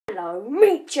Hello,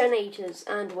 Meechanators,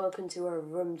 and welcome to a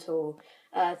room tour.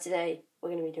 Today, we're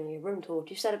going to be doing a room tour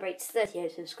to celebrate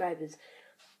 38 subscribers.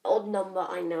 Odd number,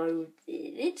 I know.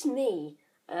 It's me.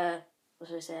 What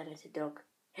should I say? Hello to dog.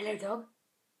 Hello, dog.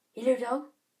 Hello, dog.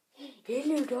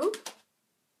 Hello, dog.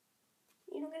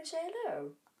 You're not going to say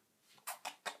hello?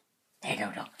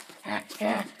 Hello, dog.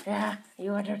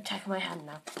 You want to attack my hand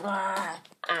now?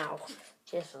 Ow.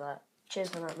 Cheers for that. Cheers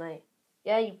for that, mate.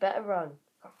 Yeah, you better run.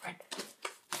 Run.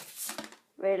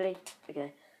 Really?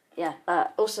 Okay. Yeah.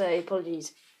 Also,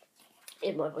 apologies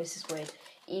if my voice is weird.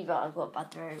 Either I've got a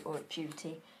bad throat or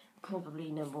puberty.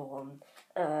 Probably number one.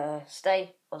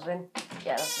 Stay. Oswin.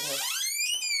 Yeah, that's it.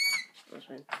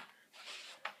 Oswin.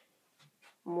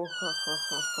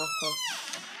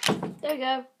 There we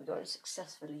go. We got it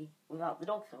successfully without the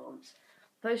dog films.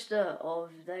 Poster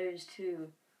of those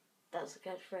two. That's the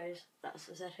catchphrase. That's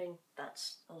the setting.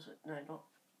 That's also not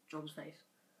John's face.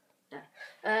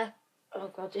 No. Oh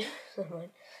god, never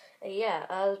mind.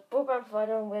 Broadband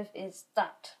provider I'm with is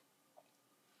that.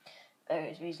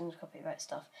 Various reasons, copyright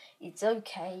stuff. It's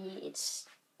okay. It's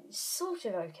sort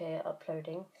of okay at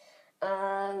uploading.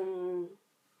 Well,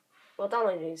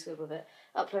 downloading is good with it.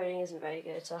 Uploading isn't very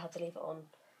good, so I had to leave it on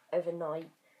overnight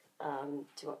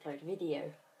to upload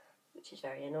video, which is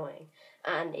very annoying.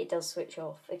 And it does switch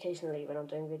off occasionally when I'm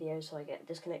doing videos, so I get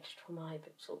disconnected from my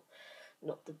Hypixel.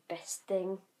 Not the best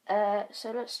thing.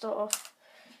 So let's start off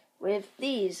with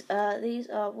these. These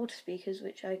are water speakers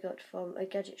which I got from a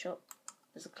gadget shop.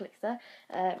 There's a click there.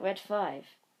 Red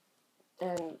 5.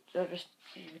 And I'll just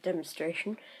do a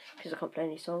demonstration because I can't play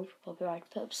any songs for copyright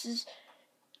purposes.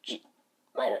 Just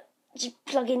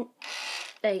plug in.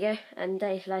 There you go. And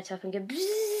they light up and go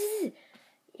bzzz.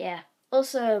 Yeah.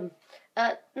 Awesome.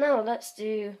 Now let's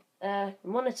do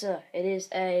monitor. It is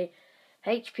a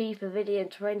HP Pavilion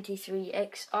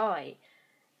 23XI.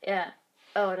 Yeah.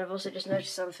 Oh, and I've also just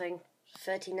noticed something.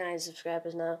 39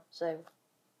 subscribers now, so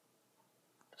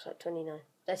it's like 39.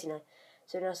 So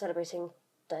we're now celebrating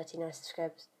 39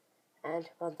 subscribers and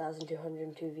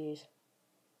 1,202 views.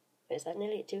 Wait, is that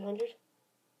nearly at 200?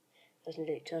 That's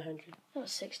nearly at 200. That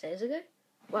was 6 days ago.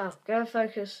 Wow, go and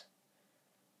focus.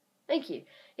 Thank you.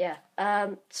 Yeah.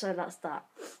 So that's that.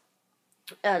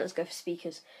 Let's go for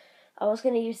speakers. I was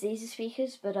going to use these as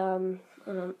speakers, but I'll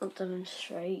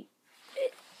demonstrate.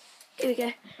 Here we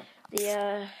go.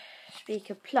 The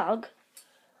speaker plug.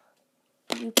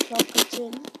 You plug it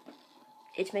in.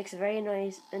 It makes a very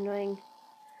annoying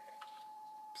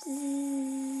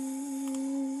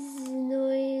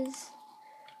noise.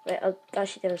 Wait, I'll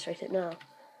actually demonstrate it now.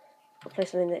 I'll play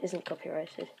something that isn't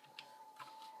copyrighted.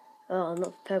 Oh, I'm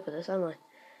not prepared with this, am I?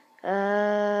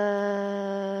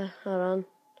 Hold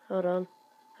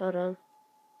on.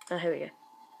 Ah, here we go.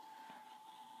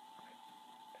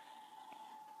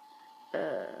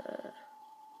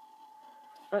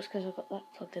 That's because I've got that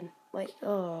plugged in. Wait,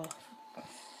 oh.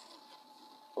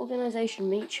 Organisation,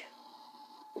 Meech.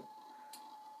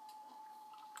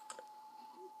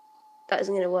 That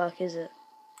isn't going to work, is it?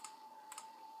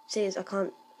 See, I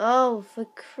can't. Oh, for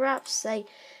crap's sake.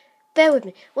 Bear with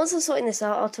me. Once I'm sorting this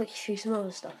out, I'll talk you through some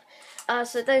other stuff.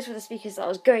 So those were the speakers that I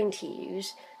was going to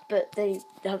use, but they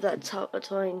have that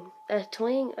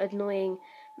annoying,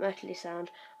 metally sound.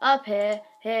 Up here.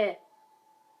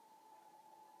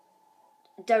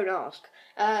 Don't ask.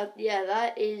 Yeah,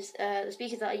 that is the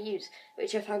speakers that I use,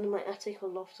 which I found in my attic or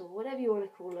loft or whatever you want to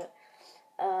call it.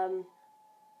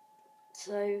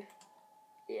 So,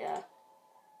 yeah,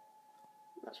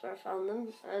 that's where I found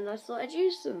them, and I thought I'd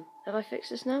use them. Have I fixed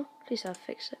this now? Please have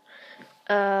fixed it.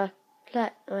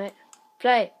 Play. Alright,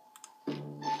 play.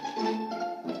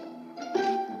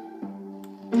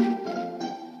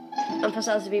 And plus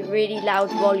that has to be really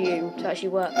loud volume to actually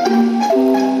work.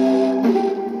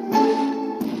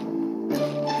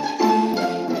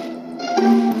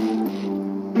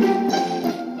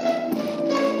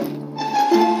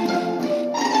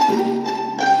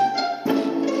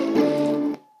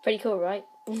 Pretty cool, right?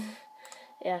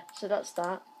 Yeah, so that's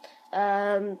that.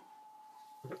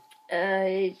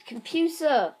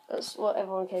 Computer. That's what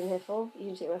everyone came here for. You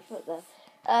can see my foot there.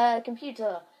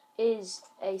 Computer is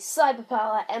a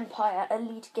Cyberpower Empire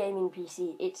Elite Gaming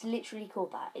PC. It's literally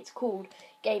called that. It's called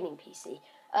Gaming PC.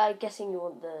 Guessing you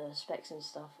want the specs and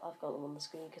stuff. I've got them on the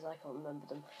screen because I can't remember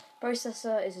them.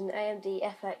 Processor is an AMD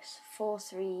FX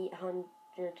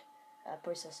 4300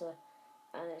 processor.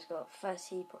 And it's got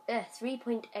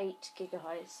 3.8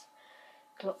 gigahertz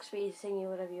clock speed thingy,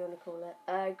 whatever you want to call it.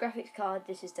 Graphics card,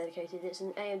 this is dedicated. It's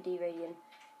an AMD Radeon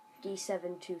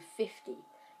D7 250.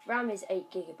 RAM is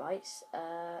 8 gigabytes,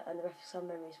 and the graphics card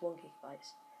memory is 1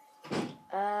 gigabyte.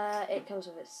 It comes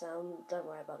with its sound. Don't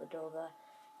worry about the door there.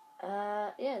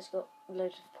 Yeah, it's got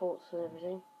loads of ports and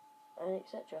everything, and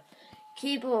etc.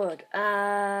 Keyboard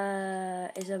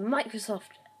is a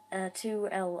Microsoft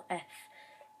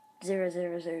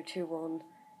 2LF00021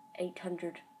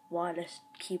 800 wireless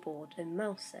keyboard and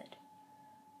mouse set.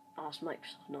 Ask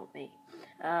Microsoft, not me.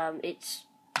 It's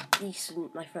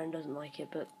decent. My friend doesn't like it,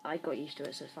 but I got used to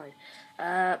it, so it's fine.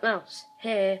 Mouse.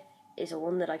 Here is a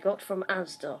one that I got from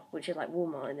Asda, which is like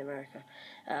Walmart in America.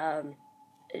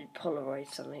 It Polaroid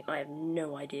something. I have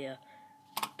no idea.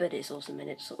 But it's awesome, and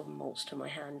it sort of molts to my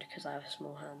hand, because I have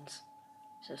small hands.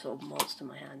 So it sort of molts to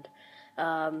my hand.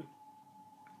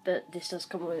 But this does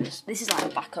come with this. This is like a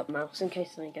backup mouse, in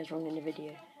case something goes wrong in the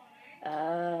video.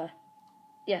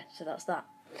 Yeah, so that's that.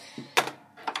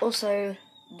 Also,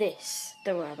 this.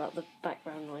 Don't worry about the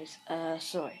background noise.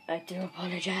 Sorry, I do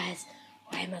apologise.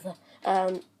 Why, mother?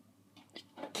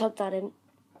 Plug that in.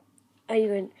 Are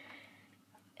you in?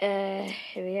 Here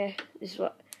we go. This is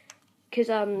what. Because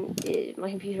my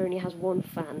computer only has one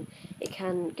fan, it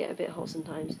can get a bit hot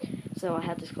sometimes. So I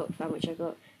had this clock fan which I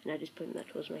got, and I just put that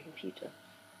towards my computer,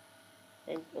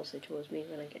 and also towards me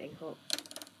when I'm getting hot.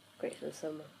 Great for the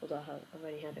summer, although I've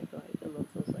only had it for like a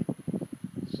month or so.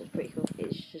 It's just pretty cool.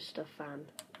 It's just a fan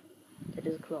that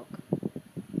is a clock.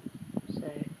 So,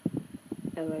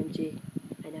 OMG,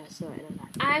 I know I saw it and I was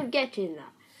like, I'm getting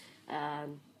that.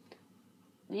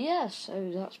 Yeah,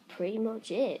 so that's pretty much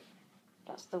it.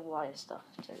 That's the wire stuff.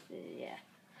 So, yeah.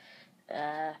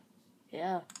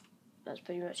 Yeah, that's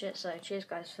pretty much it. So, cheers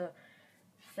guys for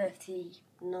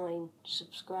 39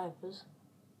 subscribers.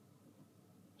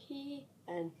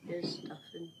 And there's stuff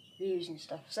and views and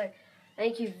stuff. So,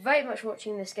 thank you very much for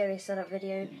watching this gaming setup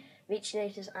video,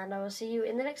 Meechanators, and I will see you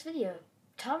in the next video.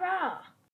 Ta-ra!